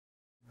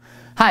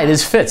Hi,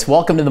 this is Fitz.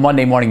 Welcome to the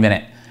Monday Morning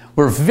Minute.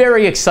 We're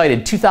very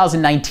excited.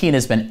 2019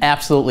 has been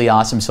absolutely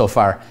awesome so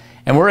far,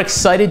 and we're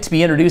excited to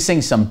be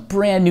introducing some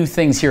brand new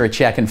things here at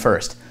Chacon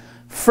First.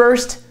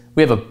 First,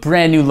 we have a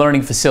brand new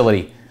learning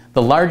facility.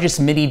 The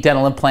largest mini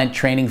dental implant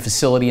training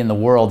facility in the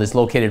world is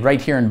located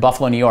right here in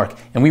Buffalo, New York,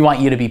 and we want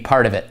you to be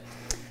part of it.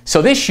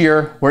 So this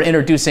year, we're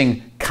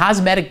introducing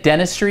cosmetic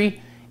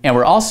dentistry, and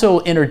we're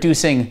also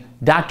introducing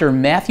Dr.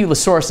 Matthew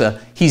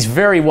Lasorsa. He's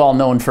very well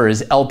known for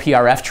his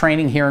LPRF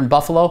training here in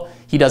Buffalo.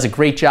 He does a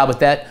great job with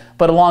that.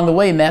 But along the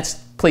way, Matt's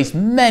placed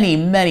many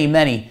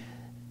mini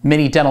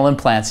dental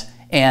implants.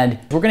 And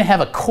we're going to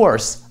have a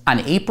course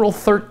on April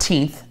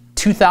 13th,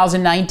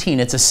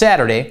 2019. It's a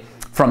Saturday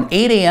from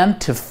 8 a.m.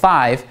 to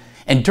 5.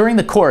 And during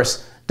the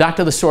course,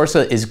 Dr.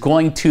 Lasorsa is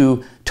going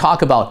to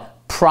talk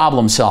about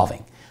problem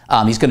solving.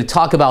 He's going to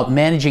talk about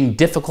managing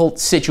difficult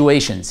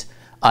situations.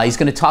 He's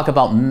going to talk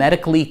about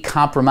medically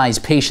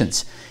compromised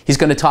patients. He's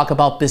going to talk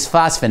about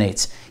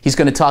bisphosphonates. He's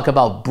going to talk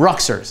about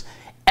bruxers.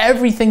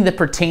 Everything that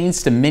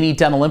pertains to mini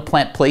dental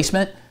implant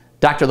placement,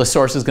 Dr.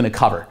 Lasorsa is going to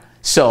cover.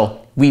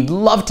 So we'd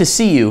love to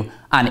see you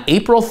on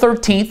April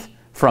 13th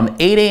from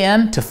 8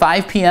 a.m. to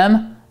 5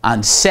 p.m.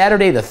 on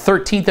Saturday the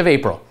 13th of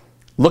April.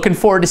 Looking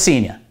forward to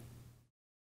seeing you.